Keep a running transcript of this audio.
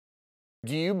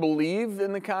Do you believe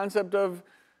in the concept of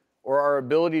or our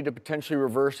ability to potentially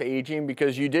reverse aging?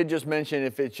 Because you did just mention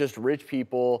if it's just rich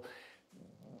people.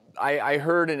 I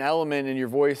heard an element in your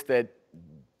voice that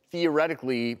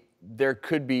theoretically there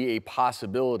could be a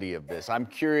possibility of this. I'm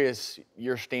curious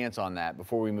your stance on that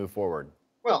before we move forward.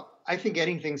 Well, I think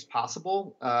anything's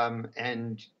possible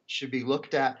and should be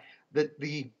looked at.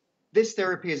 This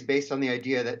therapy is based on the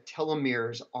idea that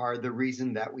telomeres are the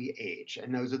reason that we age,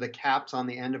 and those are the caps on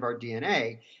the end of our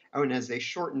DNA. And as they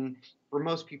shorten, for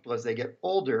most people as they get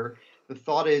older, the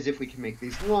thought is if we can make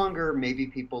these longer, maybe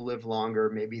people live longer,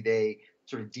 maybe they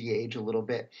sort of de-age a little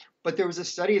bit. But there was a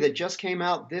study that just came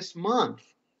out this month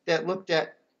that looked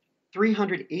at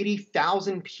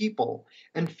 380,000 people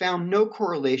and found no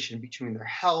correlation between their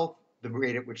health, the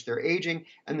rate at which they're aging,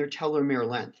 and their telomere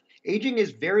length. Aging is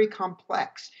very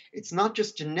complex. It's not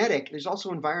just genetic, there's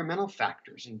also environmental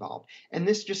factors involved. And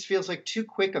this just feels like too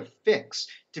quick a fix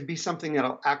to be something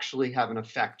that'll actually have an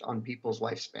effect on people's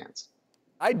lifespans.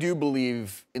 I do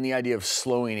believe in the idea of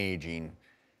slowing aging,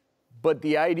 but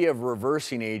the idea of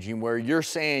reversing aging, where you're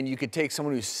saying you could take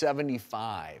someone who's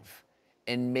 75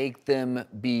 and make them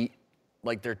be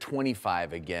like they're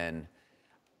 25 again.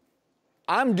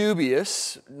 I'm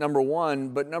dubious, number one,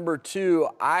 but number two,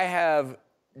 I have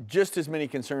just as many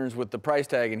concerns with the price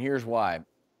tag, and here's why.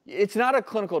 It's not a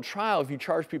clinical trial if you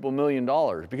charge people $1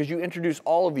 million because you introduce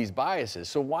all of these biases.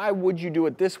 So why would you do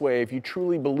it this way if you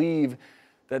truly believe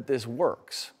that this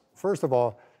works? First of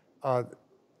all,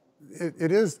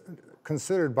 it is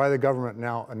considered by the government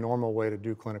now a normal way to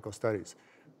do clinical studies.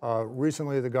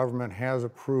 Recently, the government has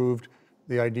approved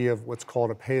the idea of what's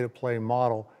called a pay-to-play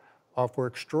model for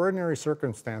extraordinary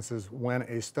circumstances when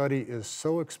a study is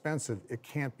so expensive it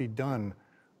can't be done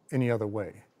any other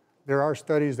way. There are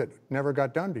studies that never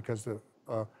got done because the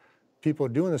people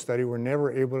doing the study were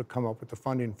never able to come up with the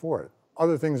funding for it.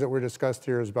 Other things that were discussed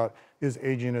here is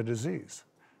aging a disease?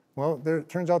 Well, it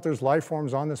turns out there's life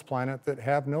forms on this planet that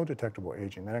have no detectable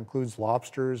aging. That includes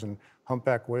lobsters and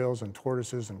humpback whales and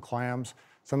tortoises and clams.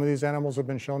 Some of these animals have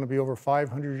been shown to be over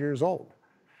 500 years old.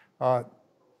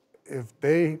 If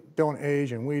they don't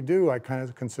age and we do, I kind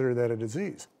of consider that a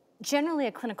disease. Generally,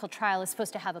 a clinical trial is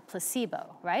supposed to have a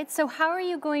placebo, right? So how are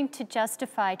you going to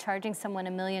justify charging someone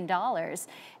 $1 million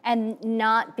and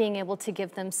not being able to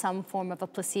give them some form of a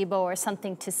placebo or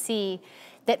something to see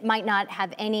that might not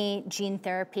have any gene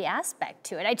therapy aspect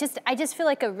to it? I just feel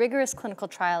like a rigorous clinical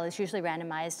trial is usually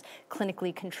randomized,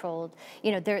 clinically controlled.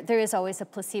 You know, there is always a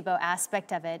placebo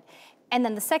aspect of it. And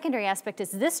then the secondary aspect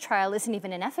is this trial isn't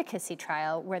even an efficacy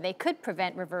trial where they could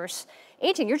prevent reverse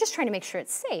aging. You're just trying to make sure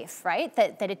it's safe, right?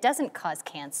 That it doesn't cause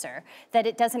cancer, that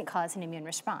it doesn't cause an immune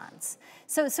response.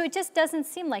 So it just doesn't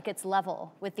seem like it's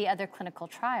level with the other clinical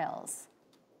trials.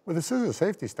 Well, this is a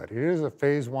safety study. It is a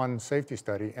phase 1 safety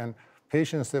study, and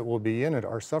patients that will be in it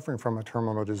are suffering from a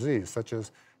terminal disease, such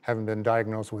as having been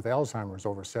diagnosed with Alzheimer's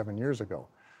over 7 years ago.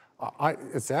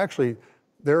 It's actually,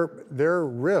 their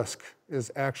risk is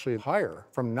actually higher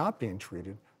from not being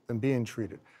treated than being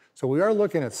treated. So we are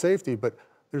looking at safety, but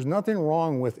there's nothing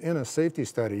wrong within a safety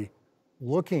study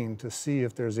looking to see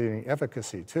if there's any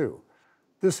efficacy too.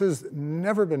 This has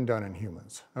never been done in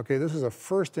humans, okay? This is a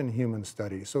first in human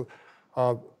study. So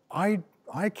I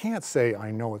can't say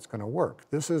I know it's gonna work.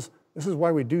 This is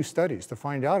why we do studies, to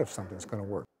find out if something's gonna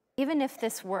work. Even if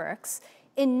this works,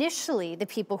 initially, the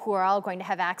people who are all going to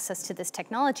have access to this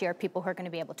technology are people who are going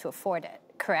to be able to afford it,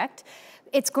 correct?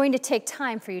 It's going to take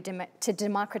time for you to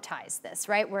democratize this,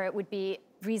 right? Where it would be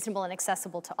reasonable and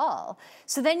accessible to all.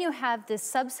 So then you have this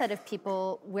subset of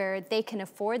people where they can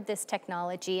afford this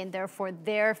technology and therefore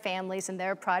their families and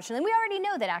their progeny. And we already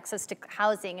know that access to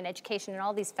housing and education and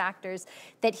all these factors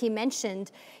that he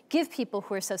mentioned give people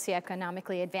who are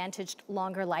socioeconomically advantaged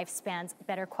longer lifespans,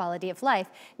 better quality of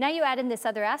life. Now you add in this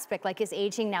other aspect, like is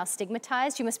aging now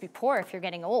stigmatized? You must be poor if you're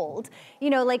getting old. You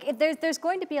know, like there's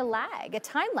going to be a lag, a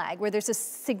time lag, where there's a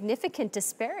significant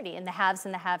disparity in the haves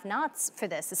and the have-nots for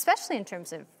this, especially in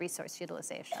terms of resource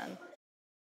utilization.